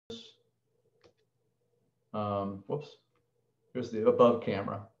whoops, here's the above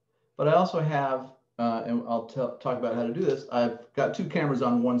camera. But I also have, and I'll talk about how to do this, I've got two cameras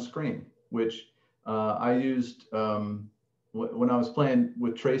on one screen, which I used when I was playing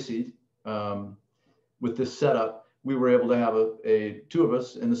with Tracy with this setup. We were able to have two of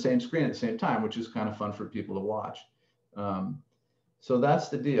us in the same screen at the same time, which is kind of fun for people to watch. So that's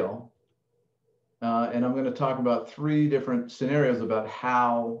the deal. And I'm going to talk about three different scenarios about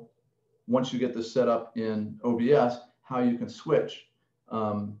how, once you get this set up in OBS, how you can switch,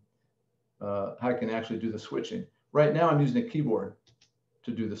 how you can actually do the switching. Right now, I'm using a keyboard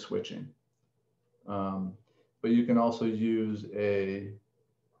to do the switching. But you can also use a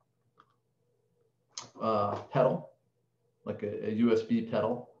pedal, like a USB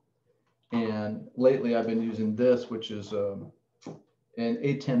pedal. And lately, I've been using this, which is an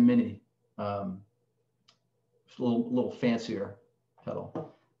A10 Mini. It's a little fancier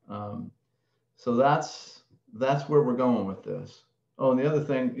pedal. So that's where we're going with this. Oh, and the other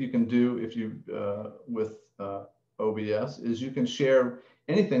thing you can do if you with OBS is you can share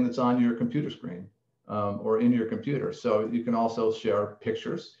anything that's on your computer screen or in your computer. So you can also share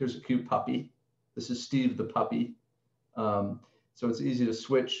pictures. Here's a cute puppy. This is Steve the puppy. So it's easy to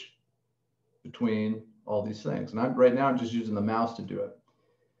switch between all these things. And right now I'm just using the mouse to do it.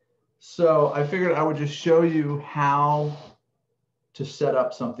 So I figured I would just show you how to set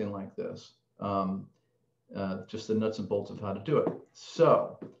up something like this. Just the nuts and bolts of how to do it.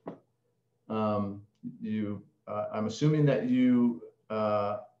 So I'm assuming that you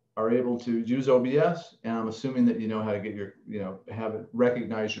are able to use OBS, and I'm assuming that you know how to get your, have it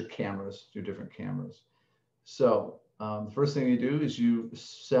recognize your cameras, your different cameras. So the first thing you do is you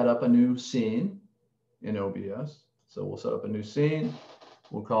set up a new scene in OBS. So we'll set up a new scene.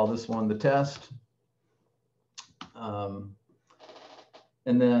 We'll call this one the test. And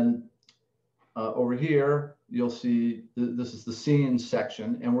then over here, you'll see this is the scene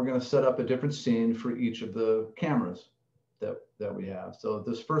section, and we're going to set up a different scene for each of the cameras that we have. So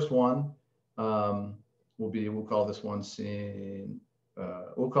this first one we'll call this one scene,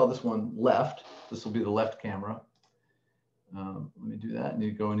 we'll call this one left. This will be the left camera. Let me do that. And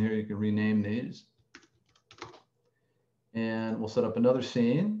you go in here, you can rename these. And we'll set up another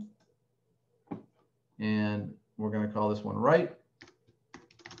scene. And we're going to call this one right.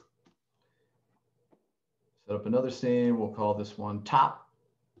 Set up another scene. We'll call this one top.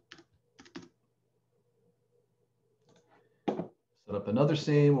 Set up another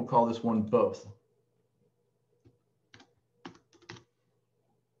scene. We'll call this one both.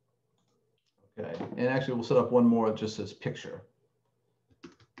 Okay. And actually, we'll set up one more that just says picture.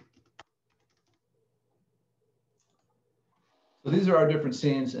 So these are our different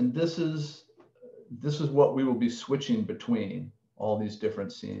scenes, and this is what we will be switching between all these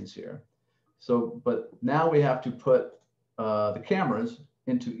different scenes here. So, but now we have to put the cameras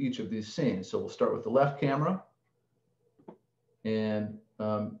into each of these scenes. So we'll start with the left camera, and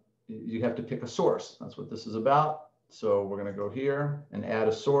you have to pick a source. That's what this is about. So we're going to go here and add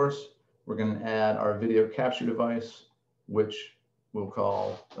a source. We're going to add our video capture device, which we'll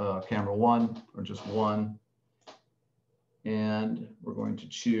call camera 1 or just 1. And we're going to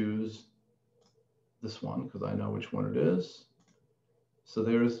choose this one because I know which one it is. So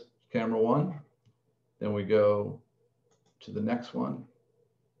there's camera 1. Then we go to the next one,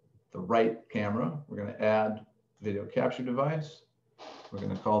 the right camera. We're going to add video capture device. We're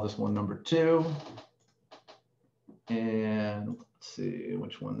going to call this one number 2. And let's see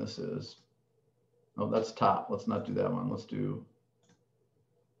which one this is. Oh, that's top. Let's not do that one. Let's do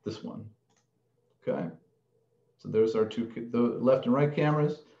this one. Okay. So there's our the left and right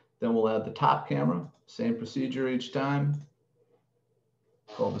cameras. Then we'll add the top camera. Same procedure each time.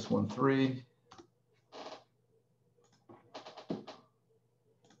 Call this one 3.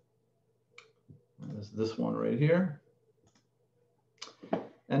 There's this one right here.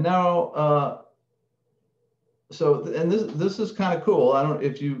 And now, and this is kind of cool. I don't,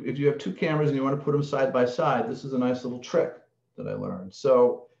 if you have two cameras and you want to put them side by side, this is a nice little trick that I learned.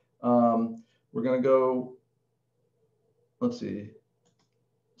 So we're going to go. Let's see.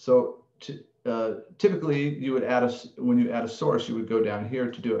 So typically you would add when you add a source, you would go down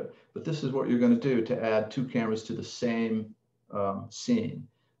here to do it. But this is what you're going to do to add two cameras to the same scene.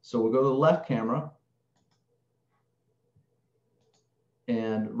 So we'll go to the left camera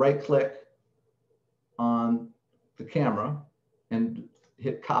and right click on the camera and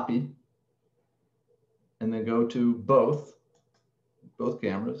hit copy, and then go to both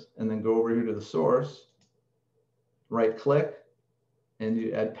cameras, and then go over here to the source, right click, and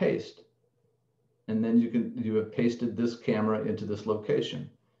you add paste. And then you have pasted this camera into this location.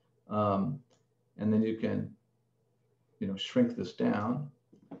 And then you can, shrink this down.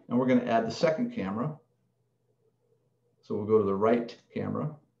 And we're going to add the second camera. So we'll go to the right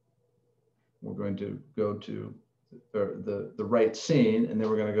camera. We're going to go to the right scene, and then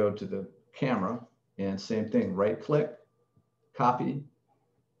we're going to go to the camera. And same thing, right click, copy,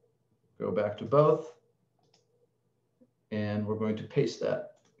 go back to both. And we're going to paste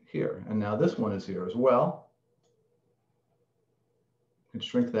that here. And now this one is here as well. You can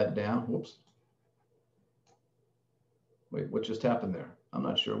shrink that down. Whoops. Wait, what just happened there? I'm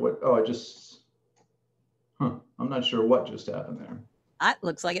not sure what, I'm not sure what just happened there. It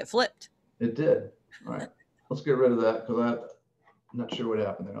looks like it flipped. It did. All right, let's get rid of that because I'm not sure what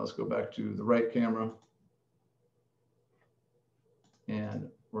happened there. Let's go back to the right camera. And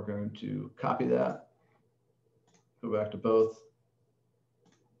we're going to copy that, go back to both,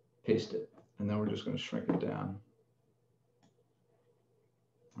 paste it, and then we're just going to shrink it down.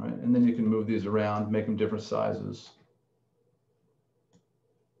 All right, and then you can move these around, make them different sizes.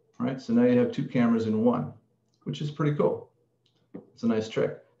 All right, so now you have two cameras in one, which is pretty cool. It's a nice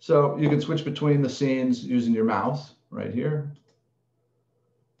trick. So you can switch between the scenes using your mouse right here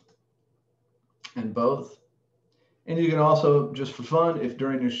and both. And you can also, just for fun, if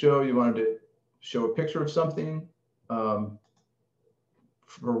during your show you wanted to show a picture of something, for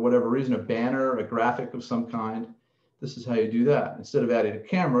whatever reason, a banner, a graphic of some kind, this is how you do that. Instead of adding a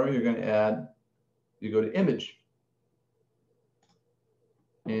camera, you're going to add, you go to image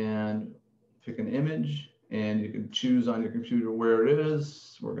and pick an image, and you can choose on your computer where it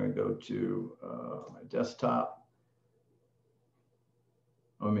is. We're going to go to my desktop.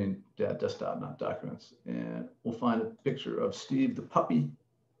 Desktop, not documents. And we'll find a picture of Steve the puppy,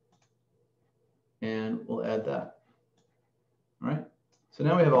 and we'll add that. All right. So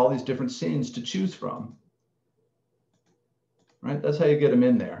now we have all these different scenes to choose from. Right. That's how you get them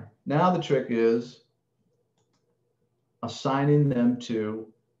in there. Now the trick is assigning them to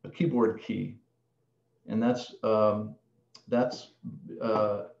a keyboard key, and that's to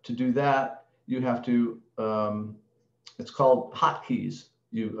do that you have to. It's called hotkeys.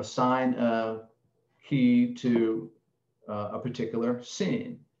 You assign a key to a particular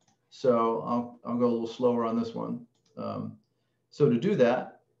scene. So I'll go a little slower on this one. So to do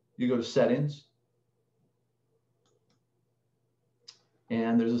that, you go to Settings,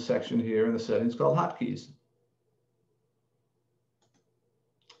 and there's a section here in the settings called Hotkeys.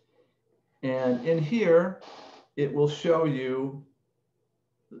 And in here, it will show you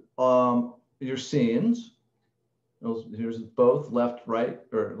your scenes. Here's both left, right,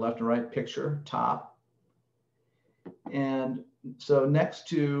 or left and right picture, top. And so next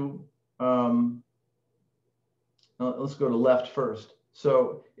to, let's go to left first.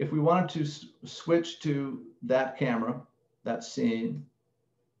 So if we wanted to switch to that camera, that scene,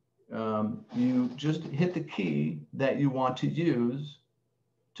 you just hit the key that you want to use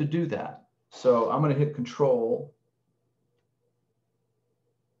to do that. So I'm going to hit Control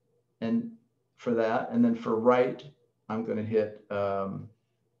and for that, and then for right, I'm going to hit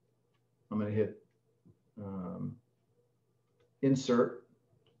Insert,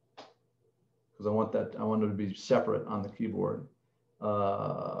 because I want it to be separate on the keyboard.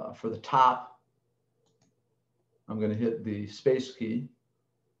 For the top, I'm going to hit the space key,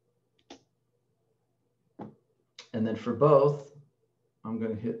 and then for both, I'm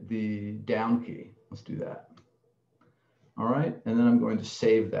going to hit the down key. Let's do that. All right, and then I'm going to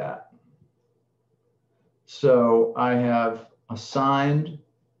save that. So I have assigned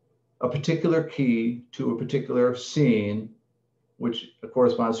a particular key to a particular scene, which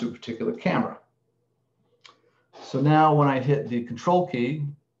corresponds to a particular camera. So now when I hit the Control key,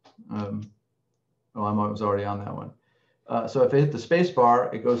 I was already on that one. So if I hit the space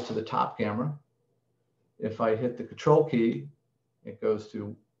bar, it goes to the top camera. If I hit the Control key, it goes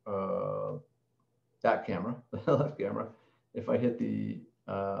to that camera, the left camera. If I hit the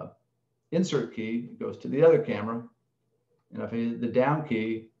Insert key, it goes to the other camera. And if I hit the down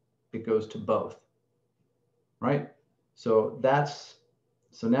key, it goes to both, right? So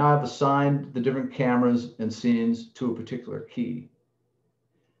now I've assigned the different cameras and scenes to a particular key.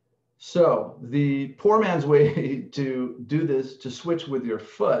 So the poor man's way to do this, to switch with your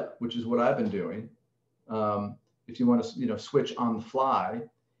foot, which is what I've been doing, if you want to switch on the fly,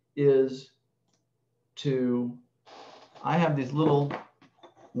 is I have these little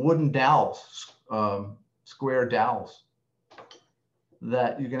wooden dowels, square dowels,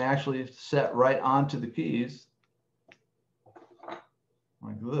 that you can actually set right onto the keys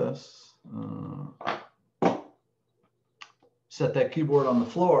like this. Set that keyboard on the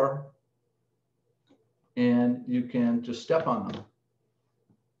floor, and you can just step on them.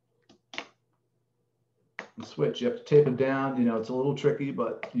 and switch. You have to tape it down. You know, it's a little tricky,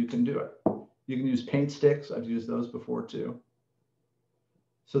 but you can do it. You can use paint sticks. I've used those before too.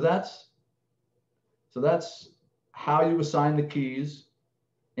 So that's how you assign the keys.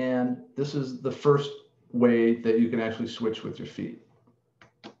 And this is the first way that you can actually switch with your feet,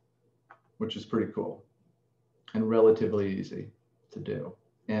 which is pretty cool and relatively easy to do.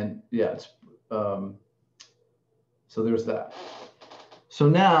 And yeah, it's, so there's that. So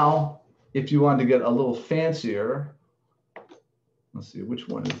now, if you want to get a little fancier, let's see, which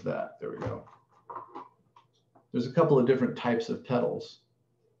one is that? There we go. There's a couple of different types of pedals.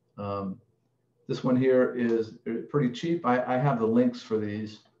 This one here is pretty cheap. I have the links for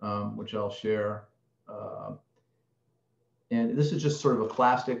these, which I'll share. And this is just sort of a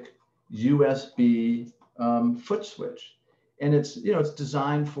plastic USB foot switch. And it's, you know, it's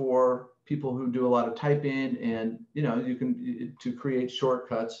designed for people who do a lot of typing, and, you know, you can, to create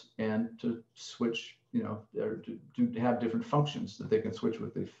shortcuts and to switch, you know, to have different functions that they can switch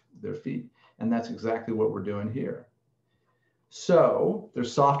with their feet. And that's exactly what we're doing here. So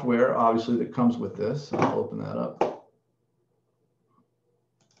there's software, obviously, that comes with this. I'll open that up.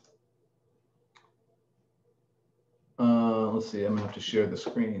 Let's see, I'm gonna have to share the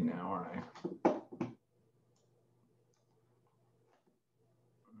screen now, aren't I?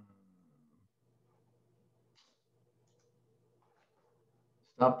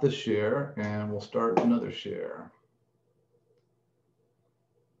 Stop this share and we'll start another share.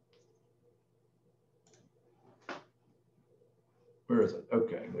 Where is it?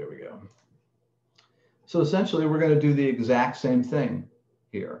 Okay, there we go. So essentially, we're going to do the exact same thing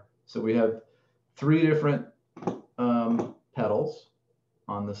here. So we have 3 different pedals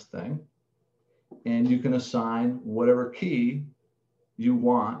on this thing, and you can assign whatever key you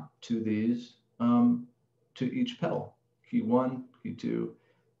want to these, to each pedal. Key 1, key 2,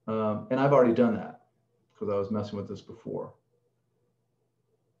 and I've already done that because I was messing with this before.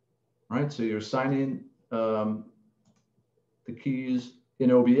 All right, so you're assigning the keys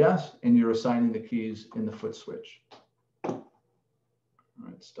in OBS, and you're assigning the keys in the foot switch. All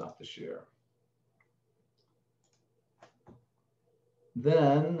right, stop the share.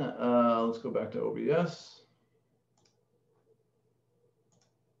 Then let's go back to OBS.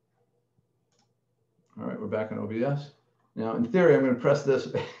 All right, we're back in OBS. Now, in theory, I'm going to press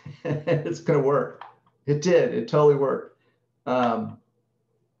this, and it's going to work. It did. It totally worked.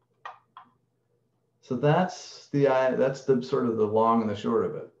 So that's the sort of the long and the short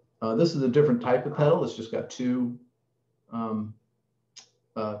of it. This is a different type of pedal. It's just got two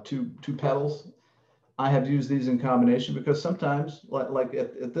pedals. I have used these in combination because sometimes, like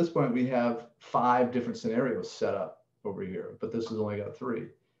at this point, we have 5 different scenarios set up over here, but this has only got 3.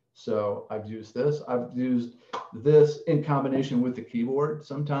 So I've used this. I've used this in combination with the keyboard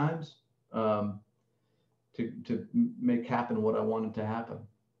sometimes to make happen what I wanted to happen.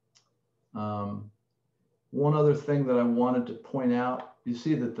 One other thing that I wanted to point out, you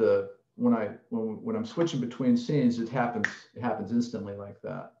see that when I'm switching between scenes, it happens instantly like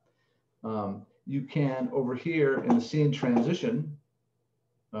that. You can, over here in the scene transition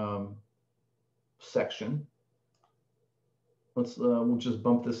section, we'll just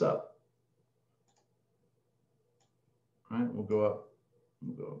bump this up. All right, we'll go up,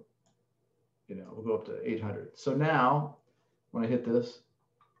 we'll go up to 800. So now when I hit this,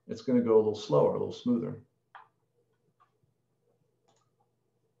 it's going to go a little slower, a little smoother.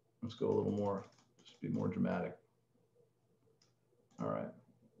 Let's go a little more, just be more dramatic. All right.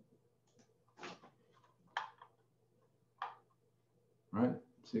 All right,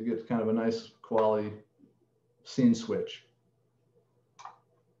 so you get kind of a nice quality scene switch.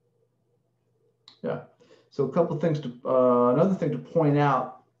 Yeah, so a couple of things to, another thing to point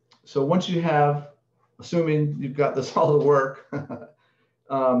out. So once you have, assuming you've got this all to work,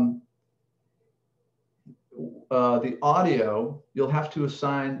 the audio, you'll have to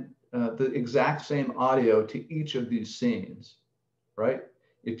assign the exact same audio to each of these scenes, right?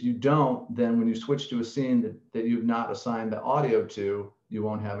 If you don't, then when you switch to a scene that you've not assigned the audio to, you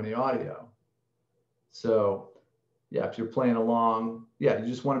won't have any audio. So yeah, if you're playing along, yeah, you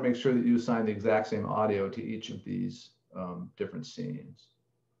just want to make sure that you assign the exact same audio to each of these different scenes.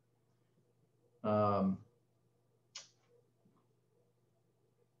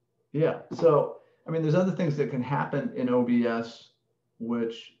 Yeah, so, I mean, there's other things that can happen in OBS,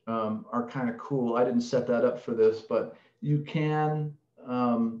 which are kind of cool. I didn't set that up for this, but you can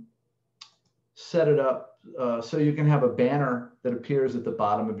set it up so you can have a banner that appears at the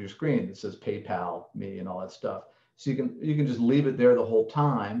bottom of your screen that says PayPal, me, and all that stuff. So you can just leave it there the whole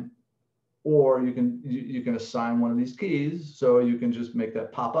time, or you can assign one of these keys so you can just make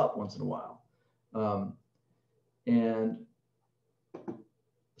that pop up once in a while. And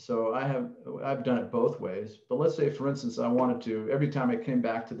so I've done it both ways. But let's say, for instance, I wanted to, every time I came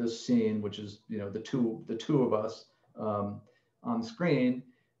back to this scene, which is, you know, the two of us on the screen,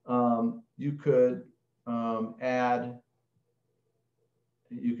 you could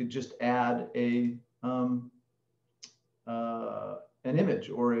just add an image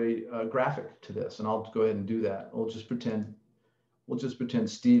or a graphic to this, and I'll go ahead and do that. We'll just pretend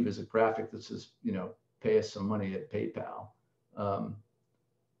Steve is a graphic that says, you know, pay us some money at PayPal.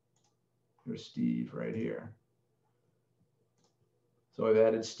 Here's Steve right here. So I've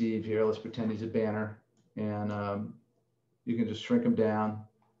added Steve here. Let's pretend he's a banner, and you can just shrink him down.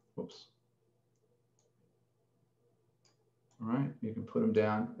 Whoops. All right, you can put him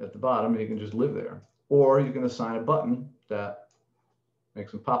down at the bottom, and he can just live there. Or you can assign a button that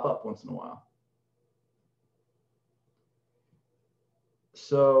makes him pop up once in a while.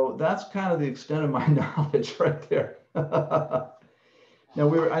 So that's kind of the extent of my knowledge right there.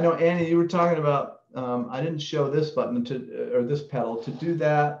 Now I know Annie, you were talking about, I didn't show this button or this pedal. To do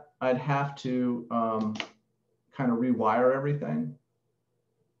that, I'd have to kind of rewire everything.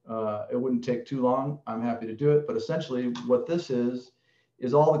 It wouldn't take too long. I'm happy to do it. But essentially what this is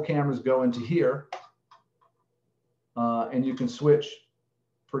all the cameras go into here, and you can switch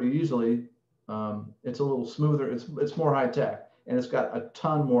pretty easily. It's a little smoother. It's more high tech, and it's got a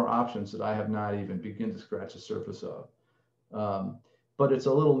ton more options that I have not even begun to scratch the surface of. But it's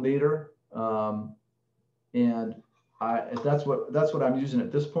a little neater, and that's what I'm using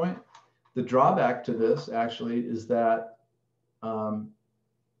at this point. The drawback to this actually is that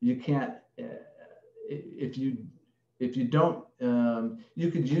you can't, if you don't,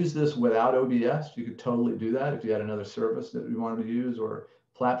 you could use this without OBS. You could totally do that if you had another service that you wanted to use or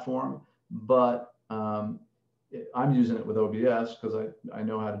platform. But I'm using it with OBS because I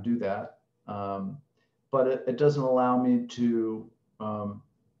know how to do that. But it doesn't allow me to,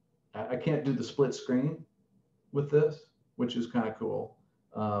 I can't do the split screen with this, which is kind of cool,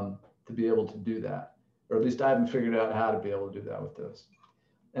 to be able to do that. Or at least I haven't figured out how to be able to do that with this.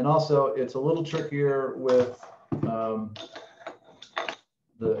 And also it's a little trickier with when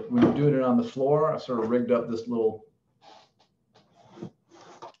you're doing it on the floor. I sort of rigged up this little,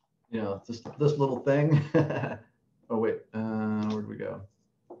 you know, this little thing. Oh wait, where'd we go?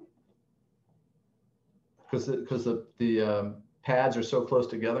 Because the pads are so close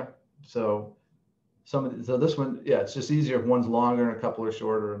together. So so this one, yeah, it's just easier if one's longer and a couple are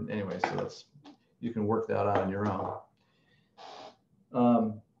shorter. Anyway, so you can work that out on your own.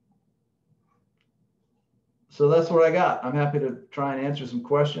 So that's what I got. I'm happy to try and answer some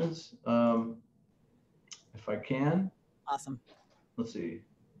questions if I can. Awesome. Let's see.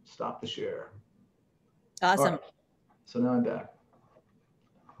 Stop the share. Awesome. Right. So now I'm back.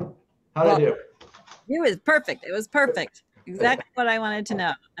 How did I do? It was perfect. It was perfect. Exactly what I wanted to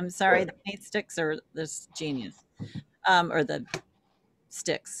know. I'm sorry, the paint sticks are this genius, or the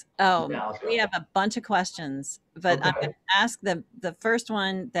sticks. Oh, yeah, we have a bunch of questions, but okay. I'm going to ask the first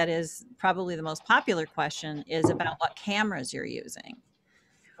one that is probably the most popular question is about what cameras you're using.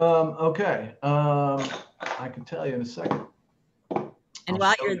 Okay. I can tell you in a second. And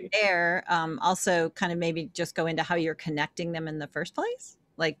while you're there, also kind of maybe just go into how you're connecting them in the first place.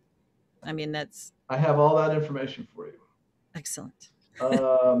 Like, I mean, I have all that information for you. Excellent.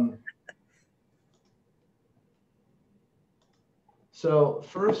 So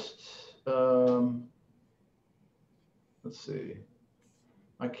first, let's see.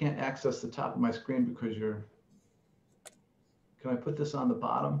 I can't access the top of my screen because can I put this on the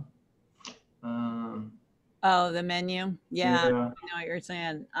bottom? Oh, the menu. Yeah, I know what you're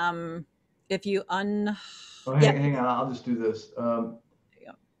saying. If you oh, hang on, I'll just do this. All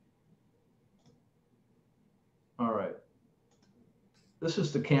right. This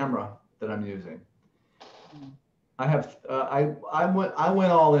is the camera that I'm using. I have I went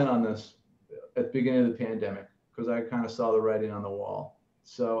all in on this at the beginning of the pandemic because I kind of saw the writing on the wall.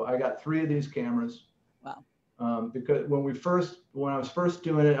 So I got 3 of these cameras. Wow. Because when I was first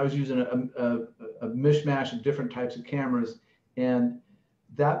doing it, I was using a mishmash of different types of cameras, and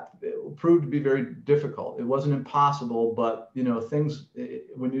that proved to be very difficult. It wasn't impossible, but you know,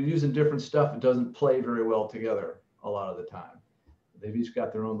 when you're using different stuff, it doesn't play very well together a lot of the time. They've each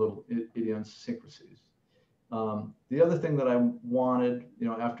got their own little idiosyncrasies. The other thing that I wanted, you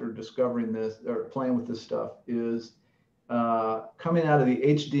know, after discovering this or playing with this stuff is coming out of the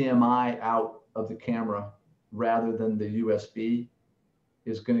HDMI out of the camera rather than the USB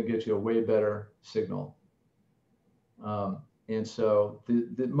is going to get you a way better signal. And so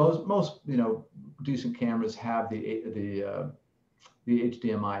the most you know, decent cameras have the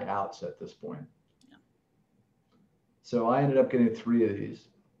HDMI outs at this point. So I ended up getting 3 of these.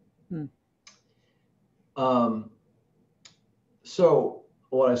 So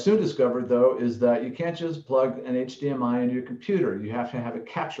what I soon discovered, though, is that you can't just plug an HDMI into your computer. You have to have a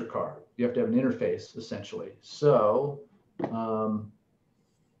capture card. You have to have an interface, essentially. So the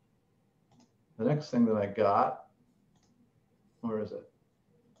next thing that I got, where is it?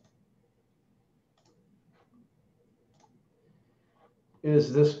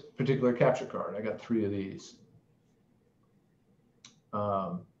 Is this particular capture card. I got 3 of these.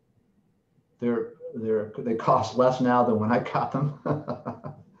 They cost less now than when I got them.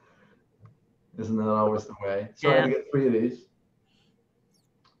 Isn't that always the way? So yeah. I had to get 3 of these.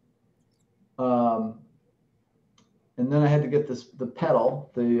 And then I had to get the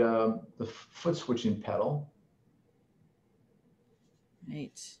pedal, the foot switching pedal.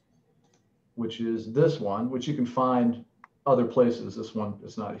 Right. Which is this one, which you can find other places. This one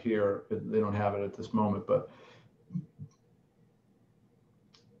is not here. They don't have it at this moment, but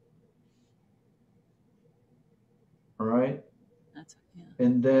all right. That's, yeah.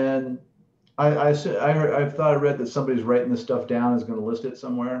 And then I thought I read that somebody's writing this stuff down, is going to list it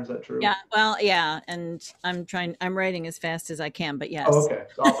somewhere. Is that true? Yeah. Well, yeah. And I'm writing as fast as I can, but yes. Oh, okay.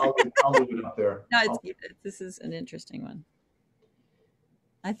 So I'll leave it up there. No, this is an interesting one.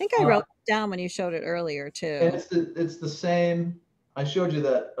 I think I wrote it down when you showed it earlier too. And it's the same. I showed you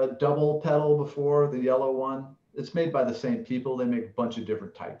that a double pedal before, the yellow one. It's made by the same people. They make a bunch of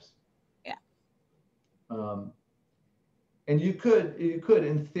different types. Yeah. And you could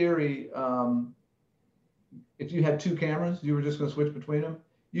in theory, if you had 2 cameras, you were just going to switch between them.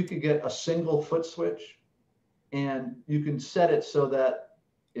 You could get a single foot switch, and you can set it so that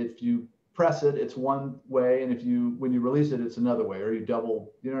if you press it, it's one way, and when you release it, it's another way, or you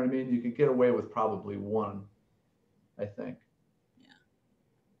double. You know what I mean? You could get away with probably 1, I think. Yeah.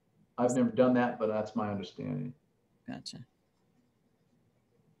 I've never done that, but that's my understanding. Gotcha.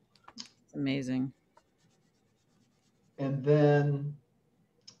 It's amazing. And then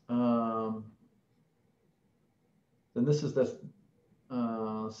this is this.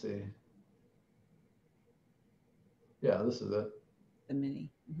 Let's see. Yeah, this is it. The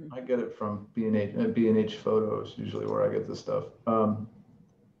mini. I get it from B&H Photos, usually where I get this stuff.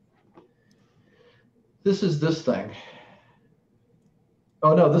 This is this thing.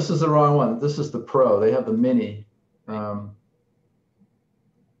 Oh no, this is the wrong one. This is the Pro. They have the mini,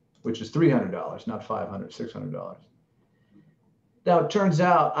 which is $300, not $500, $600. Now it turns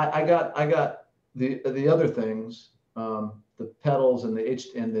out I got the other things, the pedals and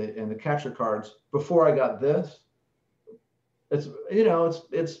the capture cards before I got this. It's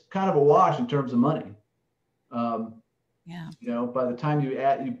it's kind of a wash in terms of money. Yeah. By the time you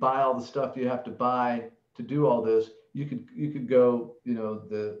buy all the stuff you have to buy to do all this, you could go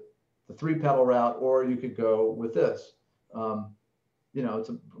the 3 pedal route, or you could go with this.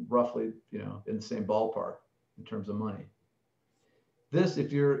 It's roughly in the same ballpark in terms of money. This,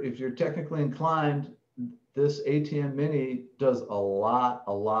 if you're technically inclined, this ATEM Mini does a lot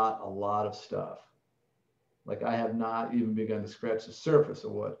of stuff. Like I have not even begun to scratch the surface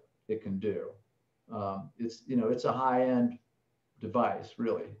of what it can do. It's a high-end device,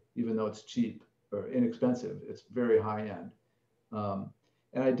 really, even though it's cheap or inexpensive. It's very high-end.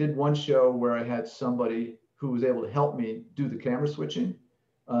 And I did one show where I had somebody who was able to help me do the camera switching,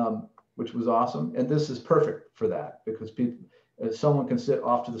 which was awesome. And this is perfect for that, because someone can sit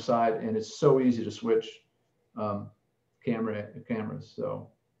off to the side, and it's so easy to switch cameras.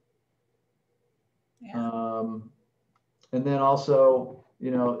 So, yeah. And then also,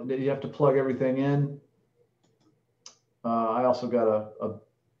 you have to plug everything in. I also got a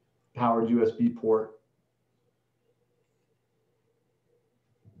powered USB port.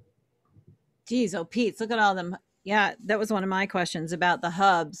 Geez, oh, Pete, look at all them. Yeah, that was one of my questions about the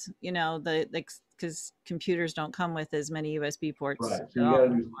hubs. Because computers don't come with as many USB ports. Right. So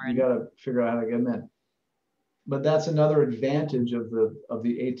you got to figure out how to get them in. But that's another advantage of the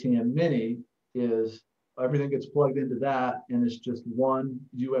ATEM Mini, is everything gets plugged into that, and it's just one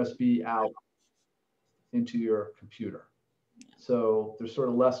USB out into your computer. So there's sort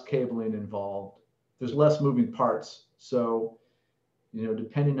of less cabling involved. There's less moving parts. So,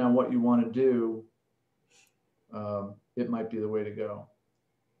 depending on what you want to do, it might be the way to go.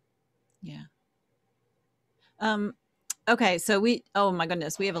 Yeah. Okay. So oh my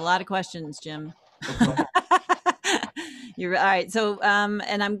goodness, we have a lot of questions, Jim. Okay. You're all right. So,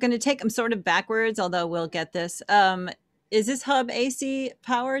 and I'm going to take them sort of backwards, although we'll get this. Is this hub AC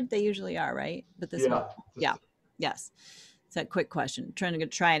powered? They usually are, right? But this one, yeah. Yes. It's a quick question. I'm trying to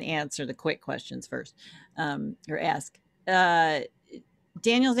try and answer the quick questions first, or ask.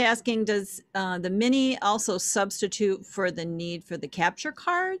 Daniel's asking, does the Mini also substitute for the need for the capture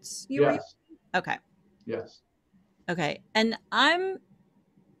cards you were? Yes. Okay. Yes. Okay. And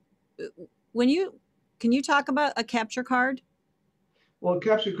when you, can you talk about a capture card? Well, a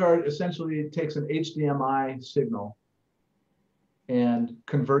capture card essentially takes an HDMI signal and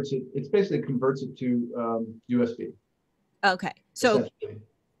converts it. It's basically converts it to USB. Okay. So Essentially.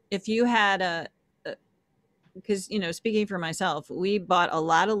 if you had because, you know, speaking for myself, we bought a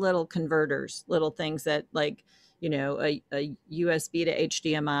lot of little converters, little things that like, you know, a USB to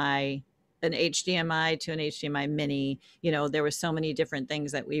HDMI, an HDMI to an HDMI mini. You know, there were so many different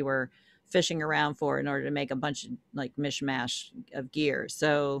things that we were fishing around for in order to make a bunch of like mishmash of gear.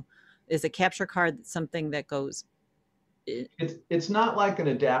 So is a capture card something that goes? It's not like an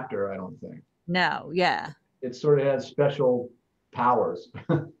adapter, I don't think. No, yeah. It sort of has special powers.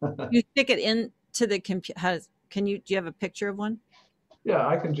 You stick it into the computer. How does, can you, do you have a picture of one? Yeah,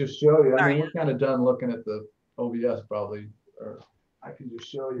 I can just show you. I Sorry. mean, we're kind of done looking at the OBS probably, or I can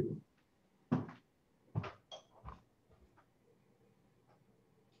just show you.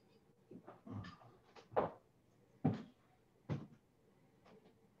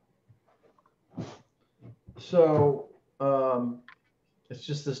 So it's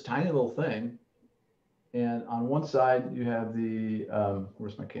just this tiny little thing. And on one side you have the,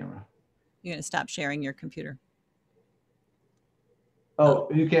 where's my camera? You're going to stop sharing your computer. Oh,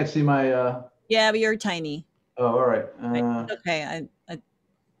 you can't see my, yeah, but you're tiny. Oh, all right. Okay.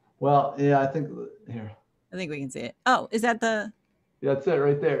 Well, yeah, I think here. I think we can see it. Oh, is that the? Yeah, that's it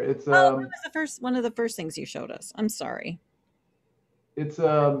right there. It's Oh, that was one of the first things you showed us. I'm sorry. It's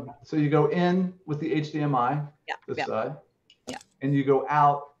so you go in with the HDMI, this side, and you go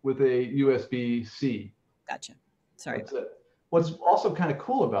out with a USB-C. Gotcha. Sorry. That's it. What's also kind of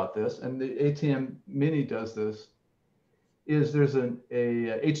cool about this, and the ATEM Mini does this, is there's a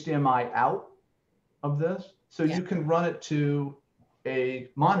HDMI out of this, so you can run it to a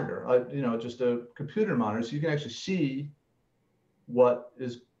monitor, you know, just a computer monitor, so you can actually see what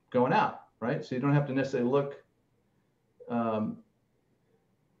is going out, right? So you don't have to necessarily look.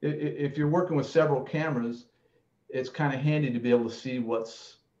 If you're working with several cameras, it's kind of handy to be able to see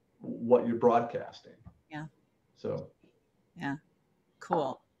what you're broadcasting. Yeah. So. Yeah.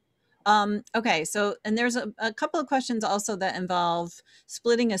 Cool. Okay. So, and there's a couple of questions also that involve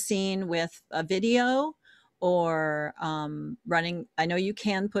splitting a scene with a video or running. I know you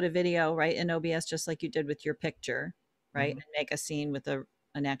can put a video right in OBS just like you did with your picture, right? And make a scene with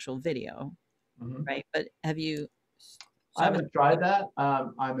an actual video, right? But have you? I haven't tried that.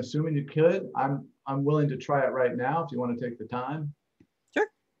 I'm assuming you could. I'm willing to try it right now if you want to take the time. Sure.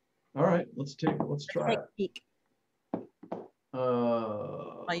 All right, let's try it. Peek.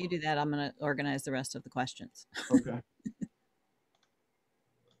 While you do that, I'm going to organize the rest of the questions. Okay.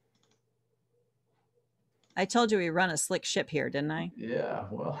 I told you we run a slick ship here, didn't I? Yeah,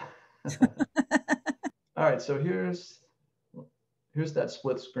 well. All right, so here's that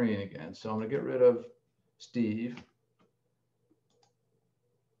split screen again. So I'm going to get rid of Steve.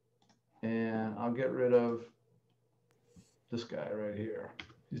 And I'll get rid of this guy right here.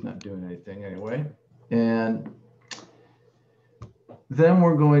 He's not doing anything anyway. And then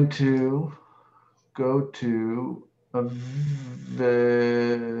we're going to go to a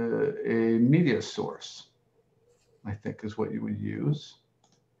media source, I think is what you would use.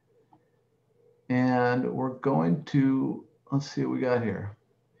 And we're going to, let's see what we got here.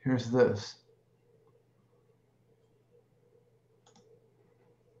 Here's this.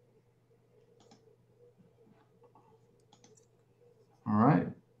 All right.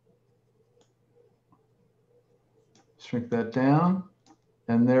 Shrink that down.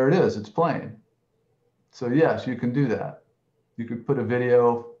 And there it is. It's playing. So yes, you can do that. You could put a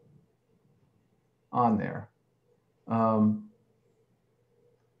video on there.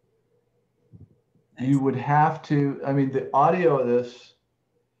 You would have to, I mean, the audio of this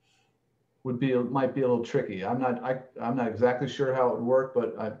might be a little tricky. I'm not exactly sure how it would work,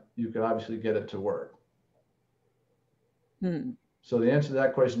 but you could obviously get it to work. So the answer to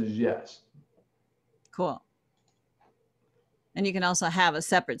that question is yes. Cool. And you can also have a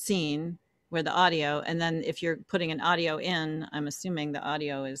separate scene where the audio, and then if you're putting an audio in, I'm assuming the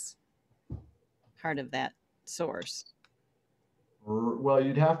audio is part of that source. Well,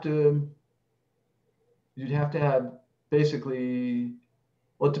 you'd have to have basically,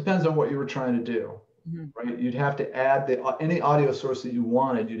 well, it depends on what you were trying to do, right? You'd have to add any audio source that you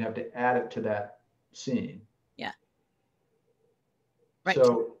wanted, you'd have to add it to that scene. Yeah. Right.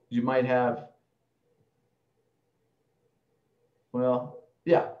 So you might have, well,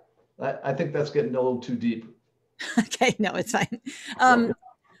 yeah, I think that's getting a little too deep Okay, no, it's fine.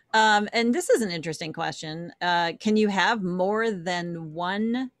 And this is an interesting question. Can you have more than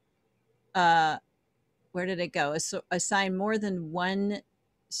one? Where did it go? Assign more than one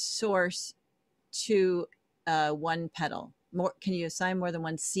source to one pedal. More? Can you assign more than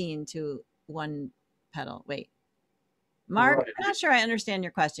one scene to one pedal? Wait, Mark, Right. I'm not sure I understand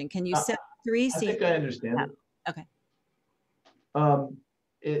your question. Can you set three I scenes? think I understand it. Okay.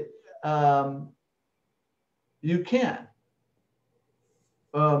 It you can.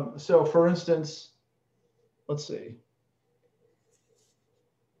 So for instance, let's see.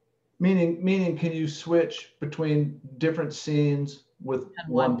 Meaning, can you switch between different scenes with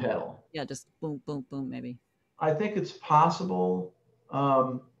one pedal? Yeah, just boom, boom, boom, maybe. I think it's possible.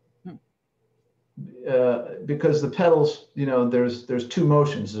 Hmm. Because the pedals, there's two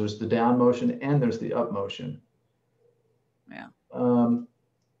motions. There's the down motion and there's the up motion. Yeah. I'm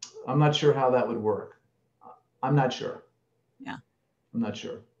not sure how that would work. I'm not sure. Yeah. I'm not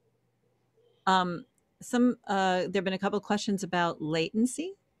sure. There've been a couple of questions about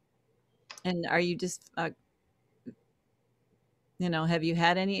latency. And are you just, have you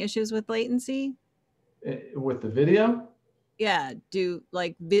had any issues with latency? With the video? Yeah. Do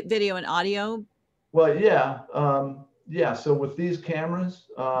like video and audio? Well, yeah. Yeah. So with these cameras,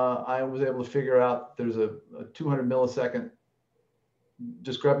 I was able to figure out there's a 200 millisecond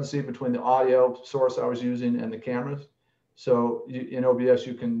discrepancy between the audio source I was using and the cameras. So in OBS,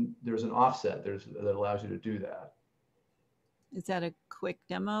 there's an offset that allows you to do that. Is that a quick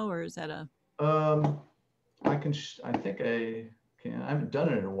demo or is that a? I think I can. I haven't done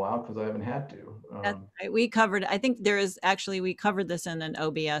it in a while because I haven't had to. We covered, I think we covered this in an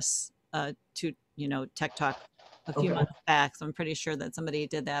OBS Tech Talk a few months back. So I'm pretty sure that somebody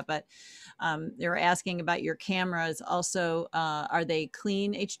did that, but they were asking about your cameras. Also, are they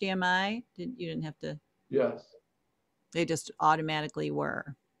clean HDMI? You didn't have to? Yes. They just automatically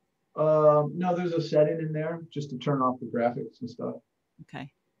were. No, there's a setting in there just to turn off the graphics and stuff. Okay.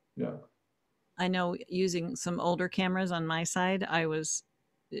 Yeah. I know using some older cameras on my side,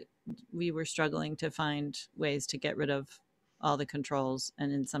 we were struggling to find ways to get rid of all the controls.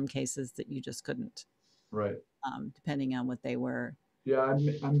 And in some cases that you just couldn't. Right. Depending on what they were. Yeah.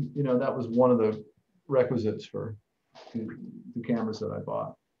 That was one of the requisites for the cameras that I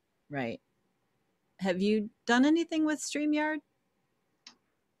bought. Right. Have you done anything with StreamYard?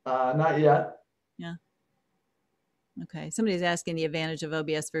 Not yet. Yeah. Okay. Somebody's asking the advantage of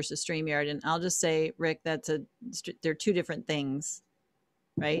OBS versus StreamYard, and I'll just say, Rick, they're two different things,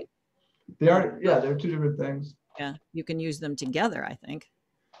 right? They are. Yeah, they're two different things. Yeah, you can use them together, I think.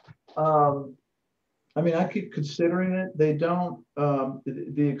 I mean, I keep considering it. They don't. The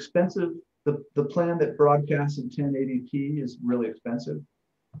expensive, the plan that broadcasts in 1080p is really expensive,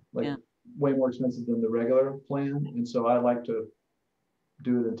 way more expensive than the regular plan, and so I like to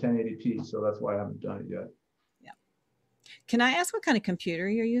do it in 1080p. So that's why I haven't done it yet. Yeah. Can I ask what kind of computer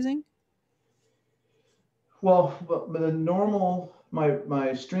you're using? Well, the normal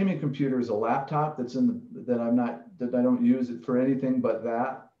my streaming computer is a laptop that I don't use it for anything but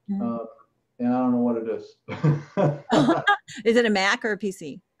that. Mm-hmm. And I don't know what it is. Is it a Mac or a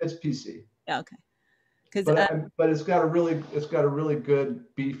PC? It's PC. Yeah, okay. But it's got a really good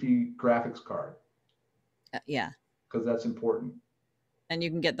beefy graphics card. Yeah. Because that's important. And you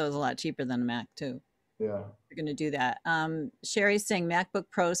can get those a lot cheaper than a Mac too. Yeah. You're going to do that. Sherry's saying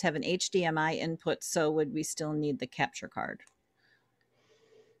MacBook Pros have an HDMI input, so would we still need the capture card?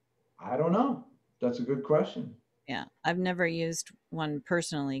 I don't know. That's a good question. Yeah, I've never used one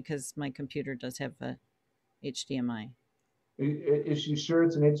personally because my computer does have a HDMI. Is she sure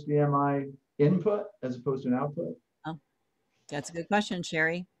it's an HDMI input as opposed to an output? Oh, that's a good question,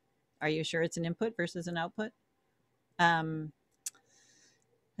 Sherry. Are you sure it's an input versus an output? Let's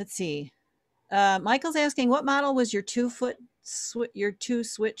see. Michael's asking, what model was your two switch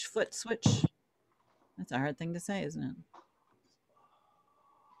foot switch? That's a hard thing to say, isn't it?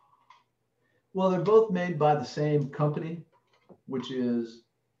 Well, they're both made by the same company, which is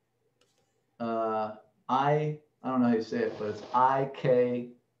I don't know how you say it, but it's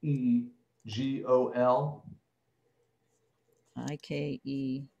IKEGOL.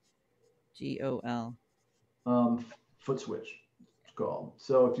 IKEGOL. Foot switch, it's called.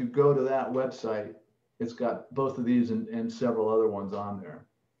 So if you go to that website, it's got both of these and several other ones on there.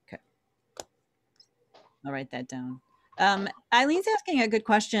 Okay. I'll write that down. Eileen's asking a good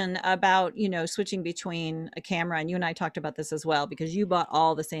question about, switching between a camera, and you and I talked about this as well, because you bought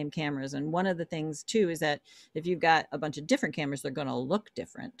all the same cameras. And one of the things too, is that if you've got a bunch of different cameras, they're going to look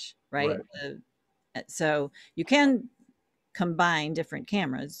different, right? So you can combine different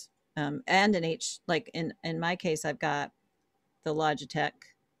cameras, and an like in my case, I've got the Logitech,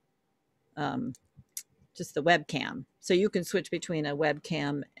 just the webcam. So you can switch between a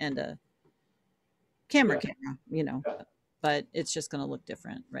webcam and a camera, but it's just going to look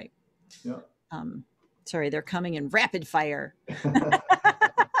different, right? Yeah. Sorry, they're coming in rapid fire.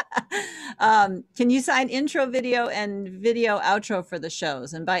 Can you sign intro video and video outro for the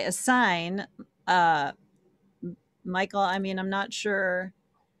shows? And by assign, Michael, I mean, I'm not sure.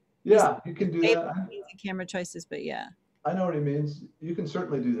 Yeah, you can do that. Camera choices, but yeah. I know what he means. You can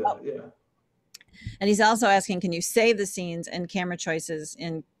certainly do that. Yeah. And he's also asking, can you save the scenes and camera choices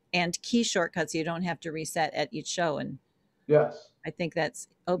and key shortcuts so you don't have to reset at each show? And yes, I think that's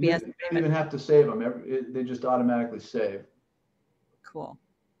OBS. You don't even have to save them. They just automatically save. Cool.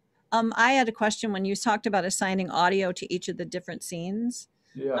 I had a question when you talked about assigning audio to each of the different scenes.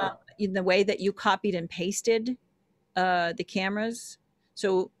 Yeah. In the way that you copied and pasted the cameras.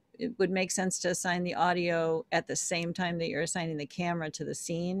 So it would make sense to assign the audio at the same time that you're assigning the camera to the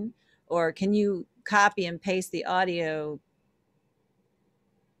scene, or can you copy and paste the audio?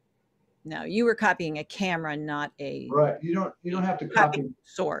 No, you were copying a camera, not a right. You don't have to copy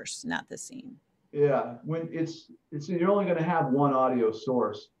source, not the scene. Yeah, when it's you're only going to have one audio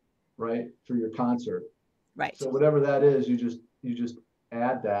source, right, for your concert. Right. So whatever that is, you just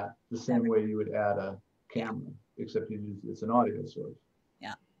add that the same way you would add a camera, except it's an audio source.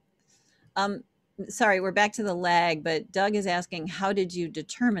 Yeah. Sorry, we're back to the lag, but Doug is asking, how did you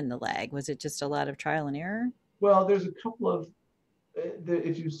determine the lag? Was it just a lot of trial and error? Well, there's a couple of,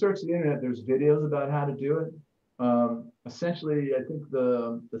 if you search the internet, there's videos about how to do it. Essentially, I think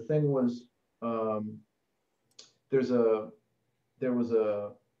the thing was, there was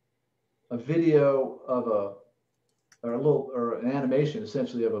a video of an animation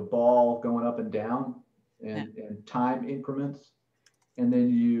essentially of a ball going up and down and time increments, and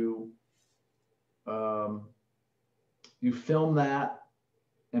then you film that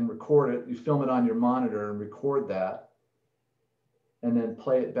and record it. You film it on your monitor and record that, and then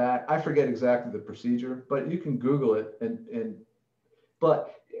play it back. I forget exactly the procedure, but you can Google it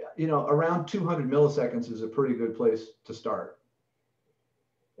but around 200 milliseconds is a pretty good place to start.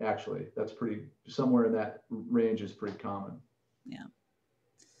 Actually, that's somewhere in that range is pretty common. Yeah.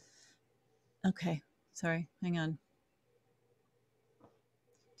 Okay. Sorry. Hang on.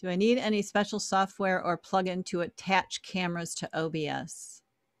 Do I need any special software or plugin to attach cameras to OBS?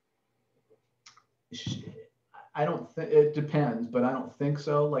 I don't think, it depends, but I don't think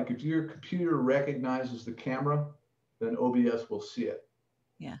so. Like if your computer recognizes the camera, then OBS will see it.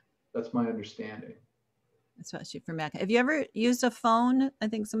 Yeah. That's my understanding. Especially for Mac. Have you ever used a phone? I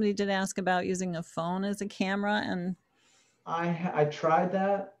think somebody did ask about using a phone as a camera, and I tried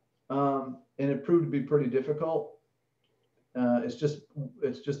that, and it proved to be pretty difficult. It's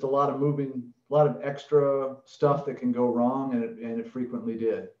just a lot of extra stuff that can go wrong, and it frequently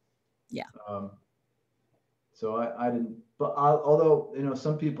did. Yeah. So I didn't, but although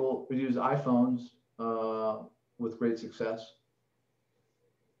some people use iPhones with great success,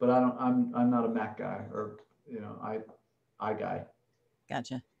 but I'm not a Mac guy or I guy.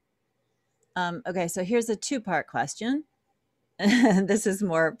 Gotcha. Okay, so here's a two-part question. This is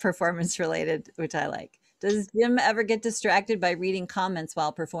more performance related, which I like. Does Jim ever get distracted by reading comments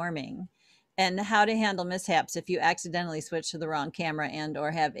while performing? And how to handle mishaps if you accidentally switch to the wrong camera and or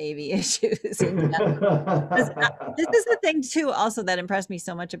have AV issues. This is the thing too, also that impressed me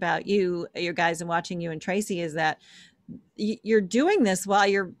so much about you guys and watching you and Tracy is that you're doing this while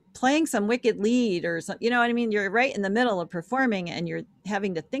you're playing some wicked lead or something, you know what I mean? You're right in the middle of performing and you're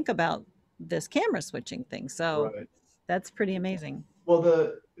having to think about this camera switching thing. So right. That's pretty amazing.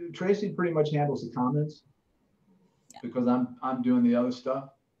 Well, Tracy pretty much handles the comments because I'm doing the other stuff.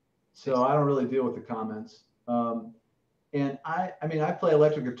 So I don't really deal with the comments. And I mean, I play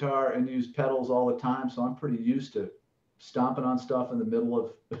electric guitar and use pedals all the time. So I'm pretty used to stomping on stuff in the middle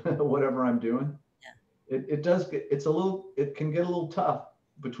of whatever I'm doing. Yeah. It can get a little tough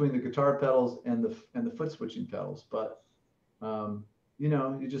between the guitar pedals and the foot switching pedals. But,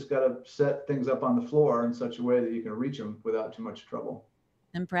 you just got to set things up on the floor in such a way that you can reach them without too much trouble.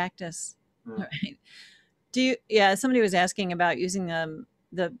 And practice. Yeah. Right. Somebody was asking about using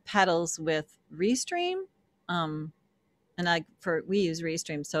the pedals with Restream, and we use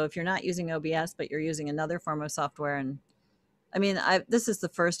Restream. So if you're not using OBS but you're using another form of software, and I mean, this is the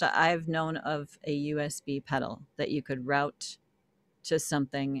first I've known of a USB pedal that you could route to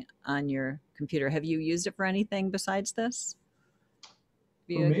something on your computer. Have you used it for anything besides this?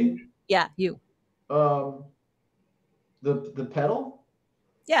 For me? Yeah, you. The pedal?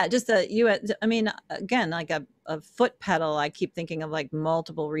 Yeah, just I mean, again, like a foot pedal, I keep thinking of like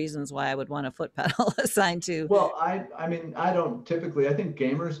multiple reasons why I would want a foot pedal assigned to Well, I mean, I don't typically, I think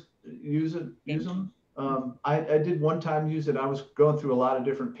gamers use game. them. I did one time use it. I was going through a lot of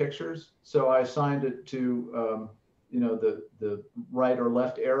different pictures. So I assigned it to, you know, the right or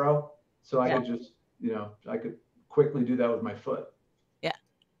left arrow. So I Yeah. could just, you know, I could quickly do that with my foot. Yeah.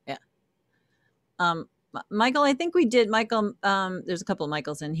 Yeah. Michael, I think we did. Michael, there's a couple of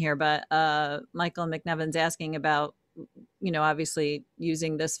Michaels in here, but Michael McNevin's asking about, you know, obviously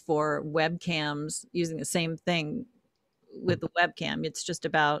using this for webcams, using the same thing with the webcam. It's just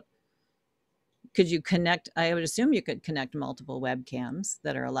about, could you connect? I would assume you could connect multiple webcams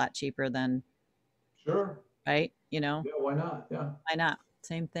that are a lot cheaper than, Sure. right? You know, Yeah, why not? Yeah. why not?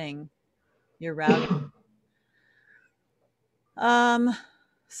 Same thing. You're routing. Um,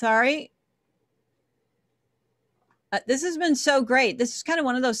 sorry. This has been so great. This is kind of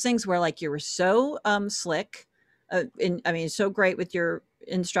one of those things where like you were so slick, I mean, so great with your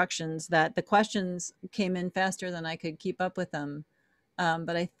instructions that the questions came in faster than I could keep up with them.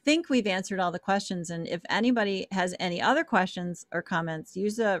 But I think we've answered all the questions. And if anybody has any other questions or comments,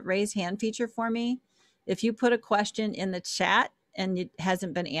 use the raise hand feature for me. If you put a question in the chat and it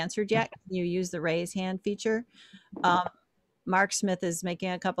hasn't been answered yet, you use the raise hand feature. Mark Smith is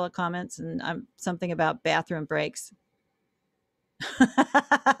making a couple of comments and something about bathroom breaks.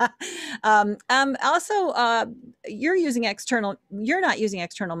 Also, you're not using external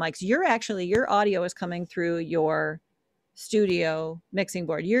mics. Your audio is coming through your studio mixing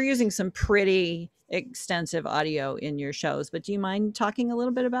board. You're using some pretty extensive audio in your shows, but do you mind talking a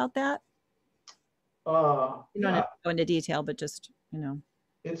little bit about that? You don't have Yeah, to go into detail, but just, you know.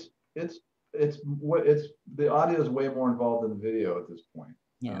 it's, it's, it's the audio is way more involved than the video at this point.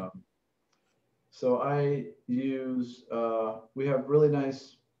 Yeah. So I use, we have really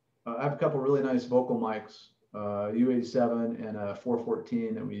nice, I have a couple really nice vocal mics, U87 and a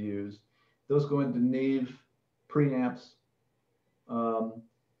 414 that we use. Those go into Neve preamps.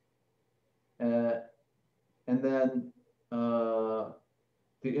 And then the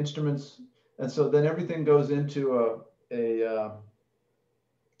instruments, and so then everything goes into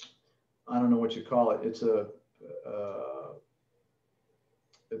I don't know what you call it. It's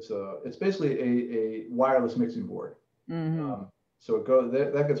basically a wireless mixing board. Mm-hmm. So it goes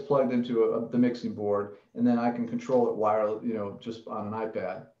that gets plugged into the mixing board, and then I can control it wireless, you know, just on an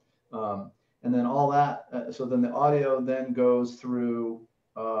iPad. And then all that, so then the audio then goes through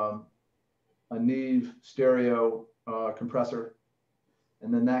a Neve stereo compressor,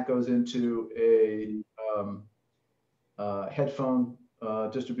 and then that goes into a headphone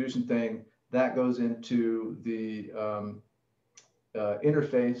distribution thing. That goes into the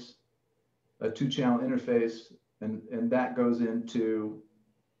interface, a 2-channel interface, and that goes into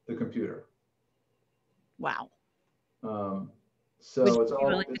the computer. Wow. So it's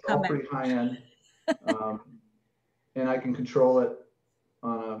all pretty high end, and I can control it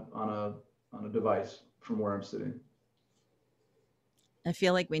on a device from where I'm sitting. I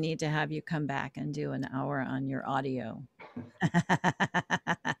feel like we need to have you come back and do an hour on your audio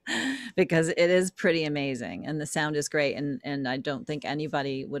because it is pretty amazing and the sound is great. And I don't think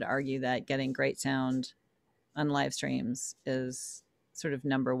anybody would argue that getting great sound on live streams is sort of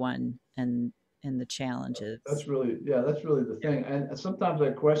number one and the challenges. That's really the thing. And sometimes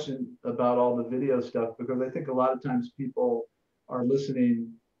I question about all the video stuff because I think a lot of times people are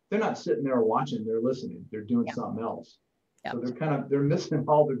listening. They're not sitting there watching, they're listening. They're doing something else. Yep. So they're missing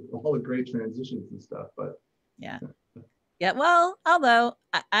all the great transitions and stuff. But yeah. Yeah. Well, although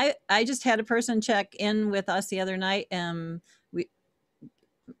I just had a person check in with us the other night, and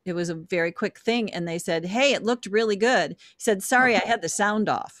it was a very quick thing, and they said, "Hey, it looked really good." He said, "Sorry, I had the sound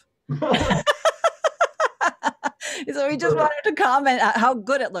off." So we just wanted to comment how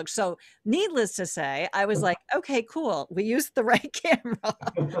good it looked. So needless to say, I was like, okay, cool. We used the right camera,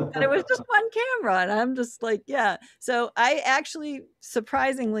 but it was just one camera. And I'm just like, yeah. So I actually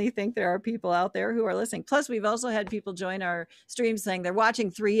surprisingly think there are people out there who are listening. Plus, we've also had people join our streams saying they're watching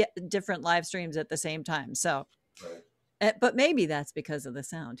 3 different live streams at the same time. So, right. But maybe that's because of the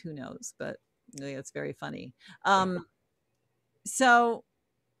sound. Who knows? But it's very funny. So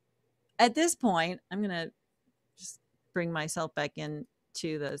at this point, I'm going to just bring myself back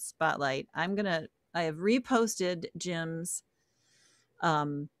into the spotlight. I have reposted Jim's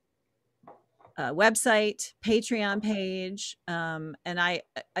website, Patreon page. And I,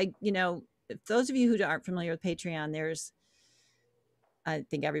 you know, if those of you who aren't familiar with Patreon, I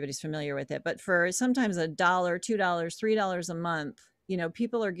think everybody's familiar with it, but for sometimes $1, $2, $3 a month, you know,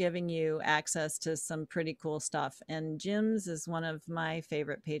 people are giving you access to some pretty cool stuff. And Jim's is one of my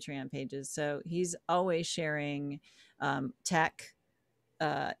favorite Patreon pages. So he's always sharing tech.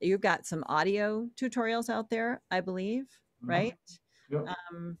 You've got some audio tutorials out there, I believe, right? Yep.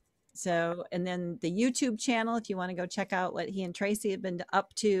 So, and then the YouTube channel, if you want to go check out what he and Tracy have been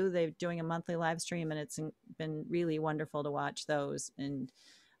up to, they're doing a monthly live stream, and it's been really wonderful to watch those. And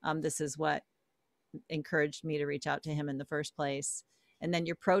this is what encouraged me to reach out to him in the first place. And then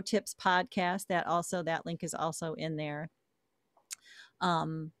your Pro Tips podcast, that link is also in there.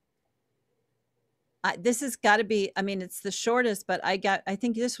 This has got to be, I mean, it's the shortest, but I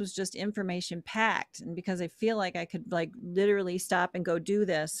think this was just information packed. And because I feel like I could like literally stop and go do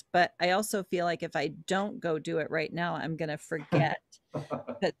this, but I also feel like if I don't go do it right now, I'm going to forget.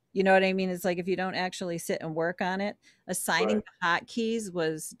 But you know what I mean? It's like if you don't actually sit and work on it, assigning Right. the hotkeys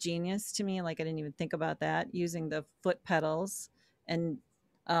was genius to me. Like I didn't even think about that. Using the foot pedals and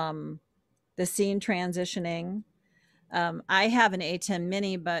the scene transitioning. I have an A10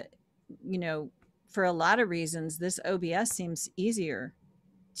 Mini, but you know, for a lot of reasons, this OBS seems easier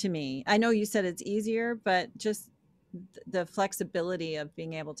to me. I know you said it's easier, but just the flexibility of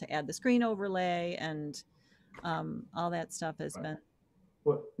being able to add the screen overlay and all that stuff has Right. been.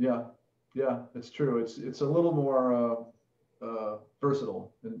 Well, yeah, it's true. It's a little more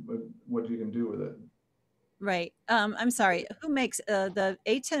versatile in what you can do with it. Right. I'm sorry. Who makes the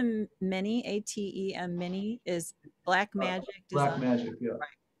ATEM Mini? ATEM Mini is Blackmagic Design. Blackmagic, yeah.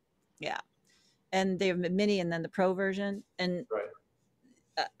 Right. Yeah. And they have a Mini and then the Pro version. And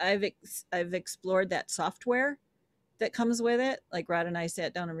Right. I've explored that software that comes with it. Like Rod and I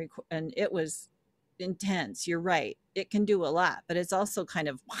sat down and it was intense. You're right. It can do a lot, but it's also kind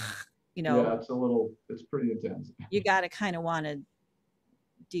of, you know, Yeah, it's pretty intense. you got to kind of want to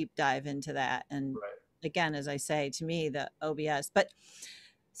deep dive into that. And Right. again, as I say, to me, the OBS. But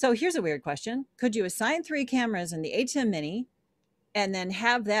so here's a weird question. Could you assign 3 cameras in the ATEM Mini and then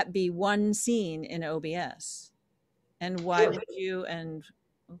have that be one scene in OBS? And why would you? And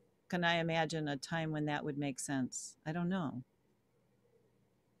can I imagine a time when that would make sense? I don't know.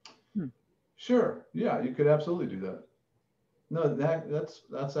 Sure. Yeah, you could absolutely do that. No,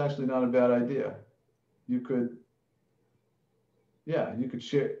 that's actually not a bad idea. You could, yeah, you could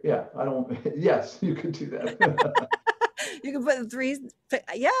share. Yeah, I don't. Yes, you could do that. You could put 3.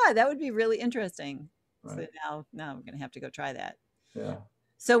 Yeah, that would be really interesting. Right. So now I'm gonna have to go try that. Yeah.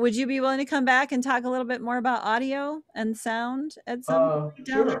 So would you be willing to come back and talk a little bit more about audio and sound at some point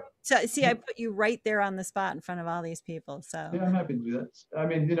down the road? Sure. So, see, I put you right there on the spot in front of all these people. So Yeah, I'm happy to do that. I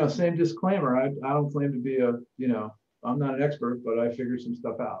mean, same disclaimer. I don't claim to be I'm not an expert, but I figure some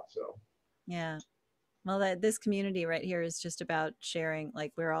stuff out. So yeah. Well, this community right here is just about sharing,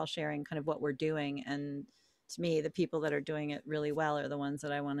 like we're all sharing kind of what we're doing. And to me, the people that are doing it really well are the ones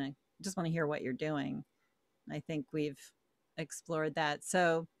that I just want to hear what you're doing. I think we've explored that.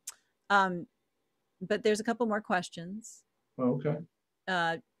 So, but there's a couple more questions. okay.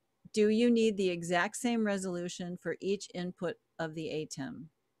 Do you need the exact same resolution for each input of the ATEM?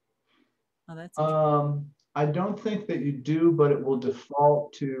 Oh, that's I don't think that you do, but it will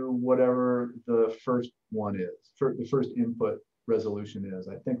default to whatever the first one is, for the first input resolution is.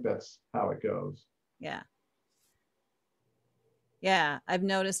 I think that's how it goes. yeah. Yeah, I've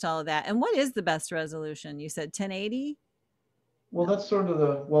noticed all of that. And what is the best resolution? You said 1080? Well, that's sort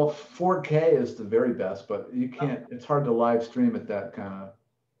of 4K is the very best, but you can't, it's hard to live stream at that kind of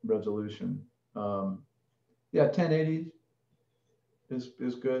resolution. Yeah, 1080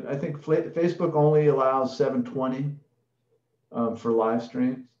 is good. I think Facebook only allows 720 for live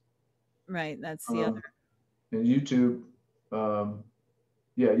streams. Right, that's the other. And YouTube,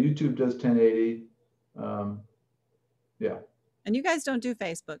 yeah, YouTube does 1080. Yeah. And you guys don't do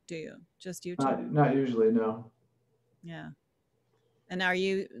Facebook, do you? Just YouTube? Not usually, no. Yeah. And are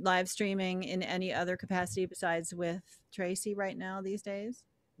you live streaming in any other capacity besides with Tracy right now these days?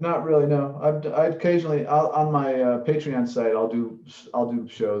 Not really, no. I occasionally on my Patreon site I'll do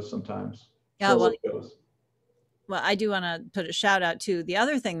shows sometimes. Yeah, well, shows. Well, I do want to put a shout out to the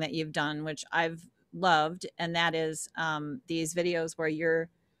other thing that you've done, which I've loved, and that is these videos where you're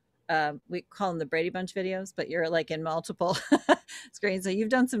we call them the Brady Bunch videos, but you're like in multiple screens. So you've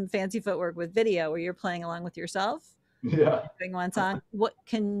done some fancy footwork with video where you're playing along with yourself. Yeah. Doing one song. What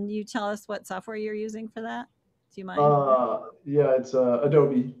can you tell us what software you're using for that? Do you mind? Yeah, it's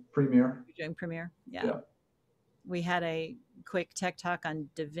Adobe Premiere. You're doing Premiere? Yeah. We had a quick tech talk on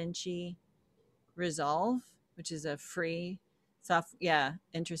DaVinci Resolve, which is a free software. Yeah,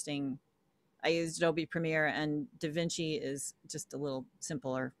 interesting. I used Adobe Premiere, and DaVinci is just a little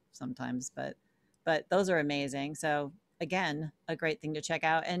simpler sometimes, but those are amazing. So again, a great thing to check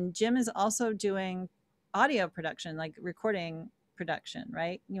out. And Jim is also doing audio production, like recording production,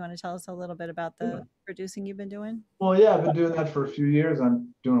 right? You want to tell us a little bit about the producing you've been doing? Well, yeah, I've been doing that for a few years.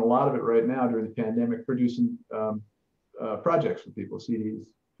 I'm doing a lot of it right now during the pandemic, producing projects for people, CDs,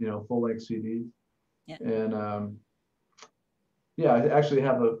 full-length CDs. Yeah. And yeah, I actually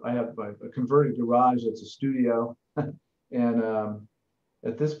have a converted garage that's a studio. And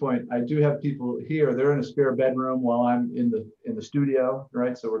at this point, I do have people here. They're in a spare bedroom while I'm in the studio,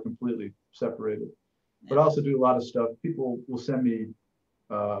 right? So we're completely separated. Yeah. But I also do a lot of stuff. People will send me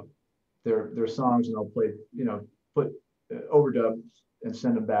their songs, and I'll play, put overdubs and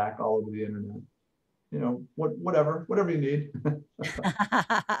send them back all over the internet. Whatever you need.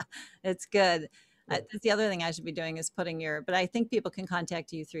 It's good. That's the other thing I should be doing is putting but I think people can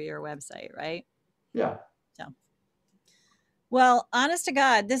contact you through your website, right? Yeah. So, well, honest to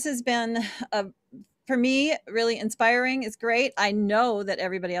God, this has been for me, really inspiring. It's great. I know that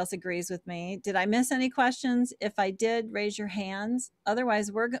everybody else agrees with me. Did I miss any questions? If I did, raise your hands.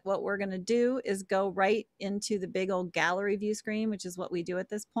 Otherwise, what we're going to do is go right into the big old gallery view screen, which is what we do at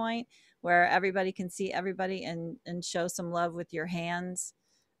this point, where everybody can see everybody and show some love with your hands.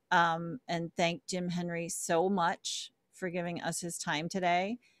 And thank Jim Henry so much for giving us his time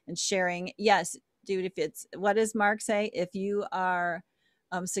today and sharing. Yes, dude, what does Mark say? If you are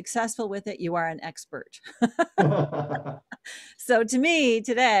successful with it, you are an expert. So to me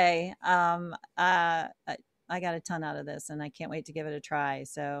today, I got a ton out of this, and I can't wait to give it a try.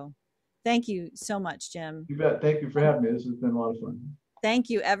 So thank you so much, Jim. You bet. Thank you for having me. This has been a lot of fun.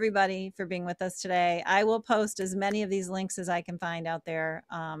 Thank you, everybody, for being with us today. I will post as many of these links as I can find out there.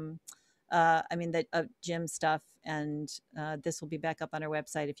 Jim stuff, and this will be back up on our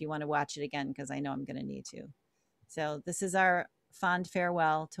website if you want to watch it again, because I know I'm going to need to. So this is our fond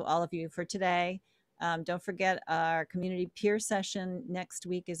farewell to all of you for today. Don't forget our community peer session next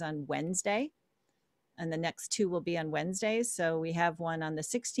week is on Wednesday, and the next two will be on Wednesdays. So we have one on the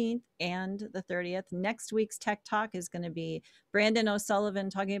 16th and the 30th. Next week's Tech Talk is going to be Brandon O'Sullivan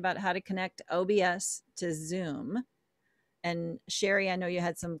talking about how to connect OBS to Zoom. And Sherry, I know you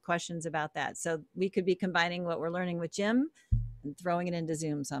had some questions about that. So we could be combining what we're learning with Jim and throwing it into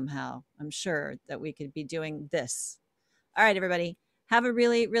Zoom somehow. I'm sure that we could be doing this. All right, everybody. Have a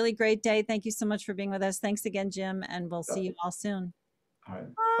really, really great day. Thank you so much for being with us. Thanks again, Jim, and we'll see you all soon. All right.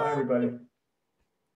 Bye, everybody.